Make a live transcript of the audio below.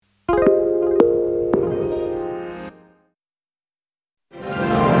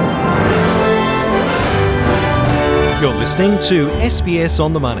listening to SBS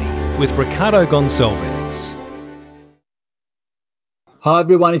On The Money with Ricardo Gonçalves. Hi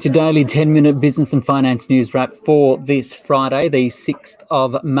everyone, it's your daily 10-minute business and finance news wrap for this Friday, the 6th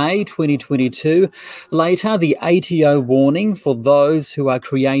of May 2022. Later, the ATO warning for those who are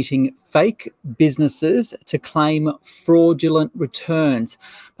creating fake businesses to claim fraudulent returns.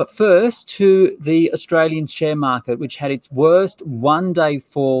 But first, to the Australian share market, which had its worst one-day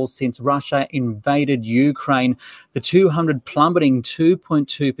fall since Russia invaded Ukraine, the 200 plummeting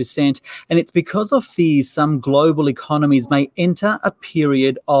 2.2%, and it's because of fears some global economies may enter a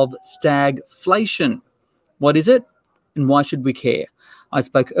period of stagflation. What is it, and why should we care? I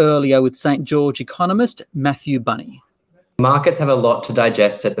spoke earlier with St George economist Matthew Bunny. Markets have a lot to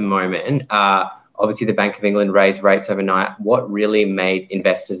digest at the moment. Obviously, the Bank of England raised rates overnight. What really made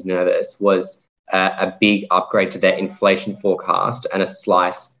investors nervous was a big upgrade to their inflation forecast and a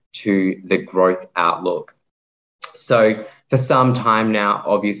slice to the growth outlook. So for some time now,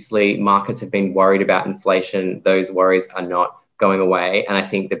 obviously, markets have been worried about inflation. Those worries are not going away. And I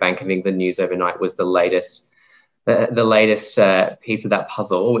think the Bank of England news overnight was the latest piece of that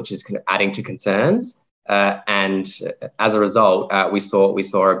puzzle, which is kind of adding to concerns. And as a result, we saw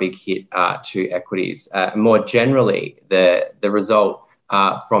a big hit to equities. More generally, the result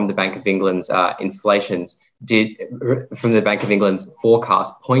from the Bank of England's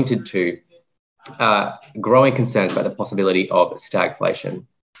forecast pointed to growing concerns about the possibility of stagflation.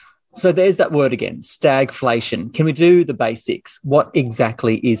 So there's that word again, stagflation. Can we do the basics? What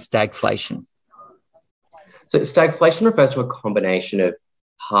exactly is stagflation? So stagflation refers to a combination of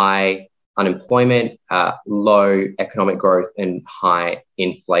high unemployment, low economic growth, and high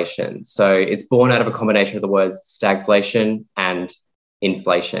inflation. So it's born out of a combination of the words stagflation and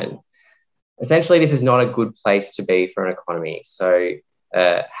inflation. Essentially, this is not a good place to be for an economy. So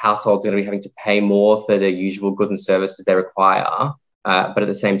households are going to be having to pay more for the usual goods and services they require, but at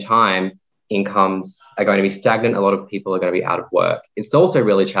the same time, incomes are going to be stagnant. A lot of people are going to be out of work. It's also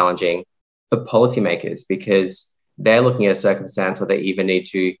really challenging for policymakers because they're looking at a circumstance where they either need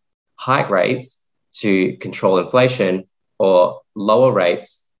to hike rates to control inflation or lower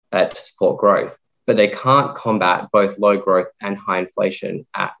rates to support growth. But they can't combat both low growth and high inflation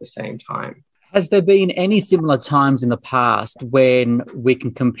at the same time. Has there been any similar times in the past when we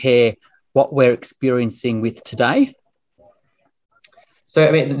can compare what we're experiencing with today? So,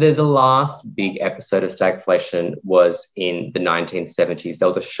 I mean, the last big episode of stagflation was in the 1970s. There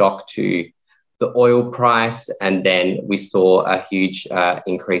was a shock to the oil price, and then we saw a huge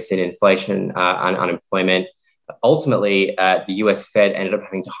increase in inflation and unemployment. Ultimately, the US Fed ended up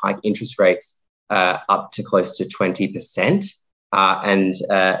having to hike interest rates up to close to 20%. And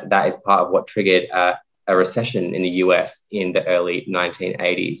that is part of what triggered a recession in the US in the early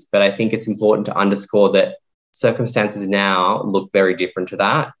 1980s. But I think it's important to underscore that circumstances now look very different to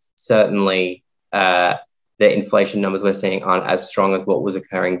that. Certainly, the inflation numbers we're seeing aren't as strong as what was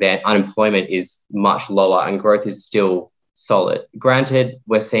occurring then. Unemployment is much lower and growth is still solid. Granted,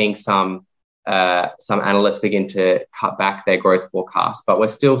 we're seeing some analysts begin to cut back their growth forecast, but we're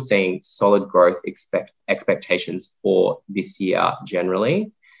still seeing solid growth expectations for this year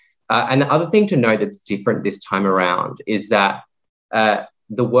generally. And the other thing to note that's different this time around is that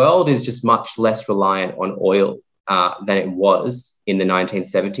the world is just much less reliant on oil than it was in the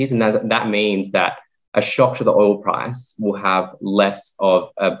 1970s. And that means that a shock to the oil price will have less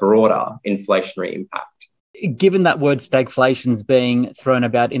of a broader inflationary impact. Given that word stagflation is being thrown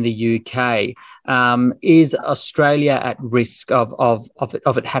about in the UK, is Australia at risk of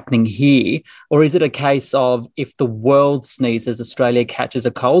it happening here? Or is it a case of if the world sneezes, Australia catches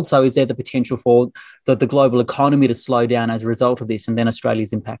a cold? So is there the potential for the global economy to slow down as a result of this and then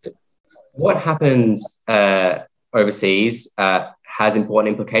Australia's impacted? What happens overseas has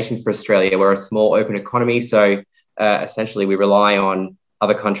important implications for Australia. We're a small open economy, so essentially we rely on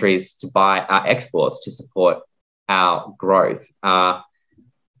other countries to buy our exports to support our growth.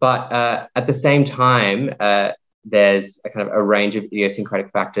 But at the same time, there's a kind of a range of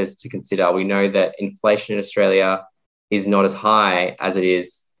idiosyncratic factors to consider. We know that inflation in Australia is not as high as it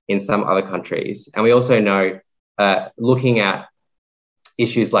is in some other countries. And we also know, looking at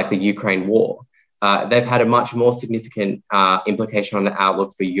issues like the Ukraine war, they've had a much more significant implication on the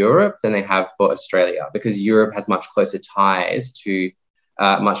outlook for Europe than they have for Australia, because Europe has much closer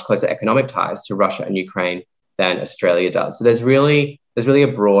economic ties to Russia and Ukraine than Australia does. So there's really a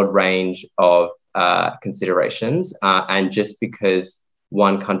broad range of considerations. And just because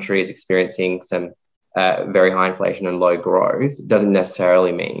one country is experiencing some very high inflation and low growth doesn't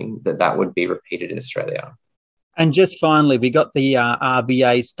necessarily mean that would be repeated in Australia. And just finally, we got the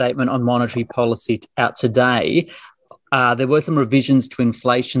RBA statement on monetary policy out today. There were some revisions to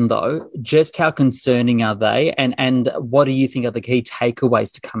inflation, though. Just how concerning are they? And what do you think are the key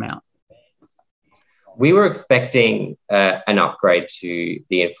takeaways to come out? We were expecting an upgrade to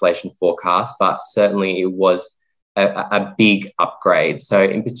the inflation forecast, but certainly it was a big upgrade. So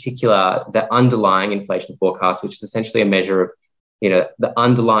in particular, the underlying inflation forecast, which is essentially a measure of, the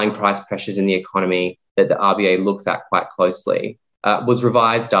underlying price pressures in the economy that the RBA looks at quite closely, was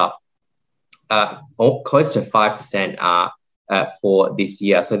revised up close to 5% for this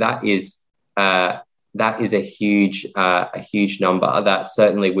year. So that is a huge number that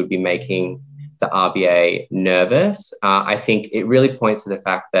certainly would be making the RBA nervous. I think it really points to the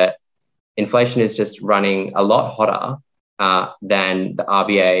fact that inflation is just running a lot hotter than the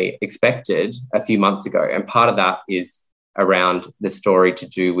RBA expected a few months ago. And part of that is around the story to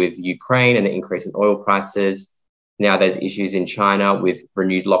do with Ukraine and the increase in oil prices. Now there's issues in China with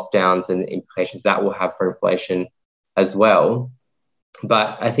renewed lockdowns and the implications that will have for inflation as well.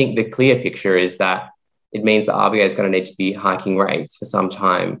 But I think the clear picture is that it means the RBA is going to need to be hiking rates for some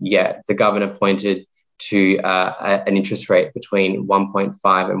time yet. The governor pointed to an interest rate between 1.5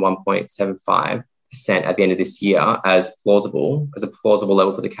 and 1.75% at the end of this year as a plausible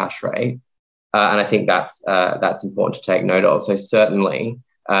level for the cash rate. And I think that's important to take note of. So certainly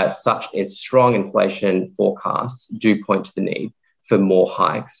such strong inflation forecasts do point to the need for more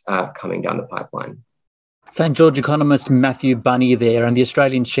hikes coming down the pipeline. St George economist Matthew Bunny there, and the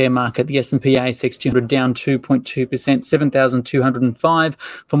Australian share market, the S&P ASX 200 down 2.2%, 7,205.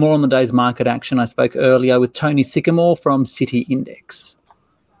 For more on the day's market action, I spoke earlier with Tony Sycamore from City Index.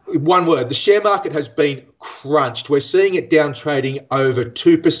 One word, the share market has been crunched. We're seeing it down trading over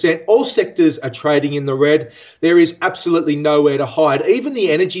 2%. All sectors are trading in the red. There is absolutely nowhere to hide. Even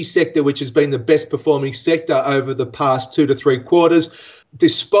the energy sector, which has been the best performing sector over the past 2 to 3 quarters,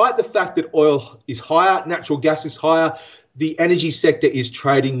 despite the fact that oil is higher, natural gas is higher, the energy sector is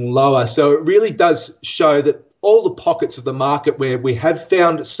trading lower. So it really does show that all the pockets of the market where we have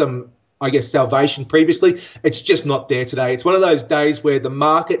found some salvation previously, it's just not there today. It's one of those days where the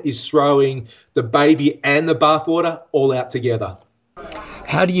market is throwing the baby and the bathwater all out together.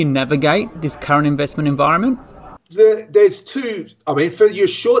 How do you navigate this current investment environment? There's two. For your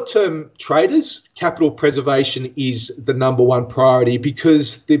short-term traders, capital preservation is the number one priority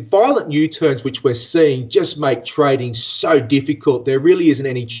because the violent U-turns which we're seeing just make trading so difficult. There really isn't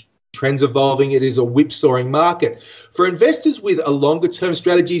any trends evolving. It is a whipsawing market. For investors with a longer term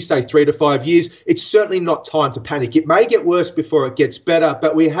strategy, say 3 to 5 years, it's certainly not time to panic. It may get worse before it gets better,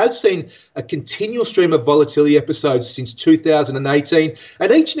 but we have seen a continual stream of volatility episodes since 2018,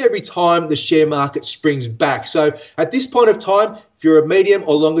 and each and every time the share market springs back. So at this point of time, if you're a medium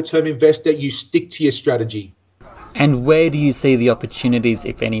or longer term investor, you stick to your strategy. And where do you see the opportunities,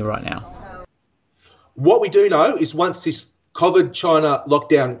 if any, right now? What we do know is once this COVID China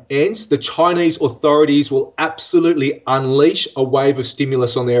lockdown ends, the Chinese authorities will absolutely unleash a wave of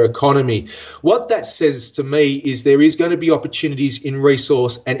stimulus on their economy. What that says to me is there is going to be opportunities in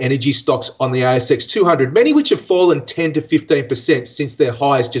resource and energy stocks on the ASX 200, many which have fallen 10 to 15% since their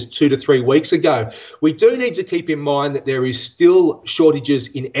highs just 2 to 3 weeks ago. We do need to keep in mind that there is still shortages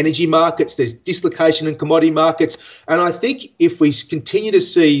in energy markets, there's dislocation in commodity markets, and I think if we continue to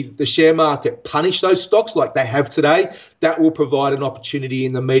see the share market punish those stocks like they have today, that will provide an opportunity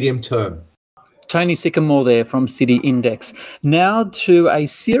in the medium term. Tony Sycamore there from City Index. Now to a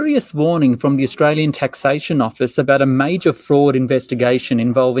serious warning from the Australian Taxation Office about a major fraud investigation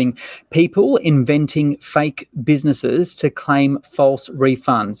involving people inventing fake businesses to claim false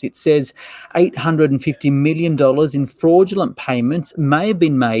refunds. It says $850 million in fraudulent payments may have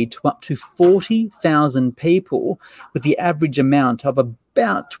been made to up to 40,000 people, with the average amount of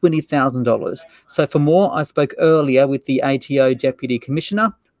about $20,000. So for more, I spoke earlier with the ATO Deputy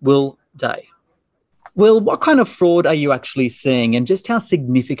Commissioner, Will Day. Will, what kind of fraud are you actually seeing and just how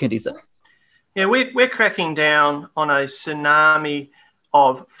significant is it? Yeah, we're cracking down on a tsunami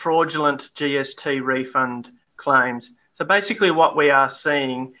of fraudulent GST refund claims. So basically what we are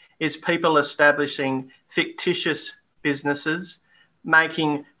seeing is people establishing fictitious businesses,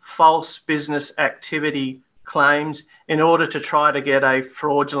 making false business activity claims in order to try to get a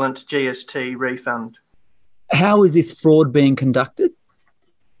fraudulent GST refund. How is this fraud being conducted?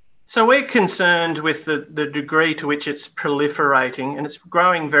 So we're concerned with the degree to which it's proliferating, and it's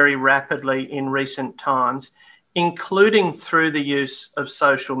growing very rapidly in recent times, including through the use of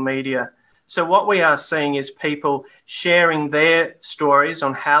social media. So what we are seeing is people sharing their stories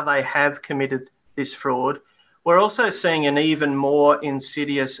on how they have committed this fraud. We're also seeing an even more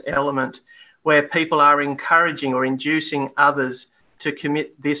insidious element where people are encouraging or inducing others to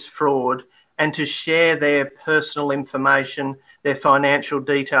commit this fraud and to share their personal information, their financial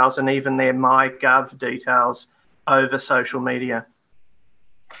details, and even their MyGov details over social media.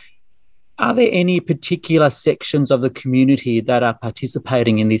 Are there any particular sections of the community that are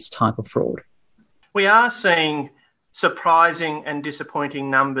participating in this type of fraud? We are seeing surprising and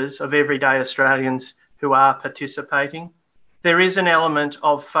disappointing numbers of everyday Australians who are participating. There is an element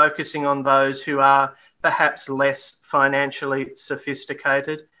of focusing on those who are perhaps less financially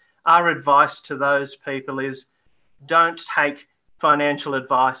sophisticated. Our advice to those people is don't take financial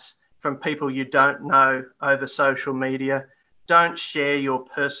advice from people you don't know over social media. Don't share your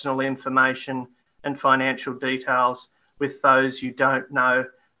personal information and financial details with those you don't know.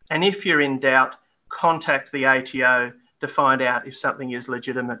 And if you're in doubt, contact the ATO to find out if something is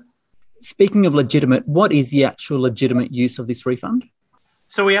legitimate. Speaking of legitimate, what is the actual legitimate use of this refund?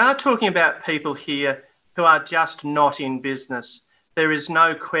 So we are talking about people here who are just not in business. There is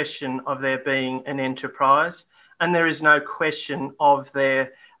no question of there being an enterprise, and there is no question of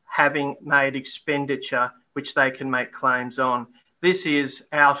their having made expenditure which they can make claims on. This is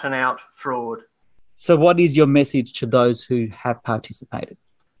out and out fraud. So what is your message to those who have participated?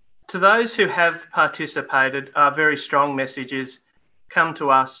 To those who have participated, our very strong message is come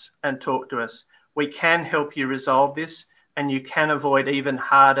to us and talk to us. We can help you resolve this, and you can avoid even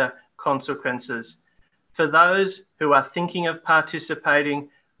harder consequences. For those who are thinking of participating,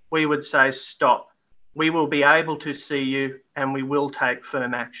 we would say stop. We will be able to see you and we will take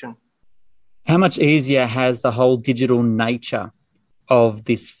firm action. How much easier has the whole digital nature of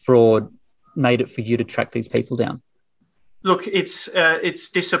this fraud made it for you to track these people down? Look, it's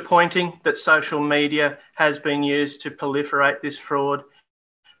disappointing that social media has been used to proliferate this fraud,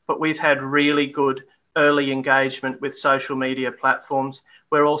 but we've had really good early engagement with social media platforms.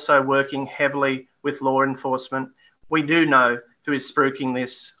 We're also working heavily with law enforcement. We do know who is spruiking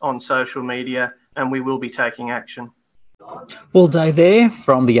this on social media, and we will be taking action. All day there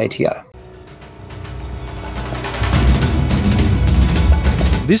from the ATO.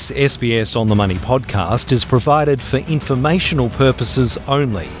 This SBS On The Money podcast is provided for informational purposes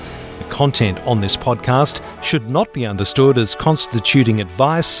only. The content on this podcast should not be understood as constituting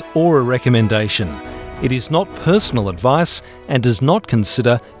advice or a recommendation. It is not personal advice and does not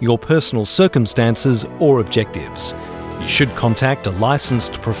consider your personal circumstances or objectives. You should contact a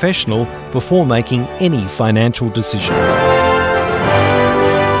licensed professional before making any financial decision.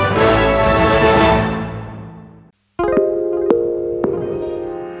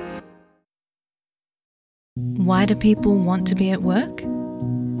 Why do people want to be at work?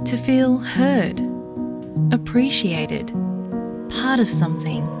 To feel heard, appreciated, part of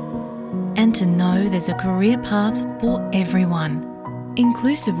something, and to know there's a career path for everyone.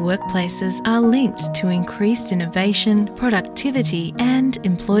 Inclusive workplaces are linked to increased innovation, productivity, and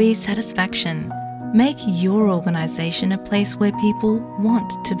employee satisfaction. Make your organisation a place where people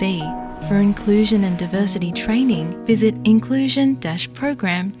want to be. For inclusion and diversity training, visit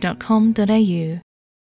inclusion-program.com.au.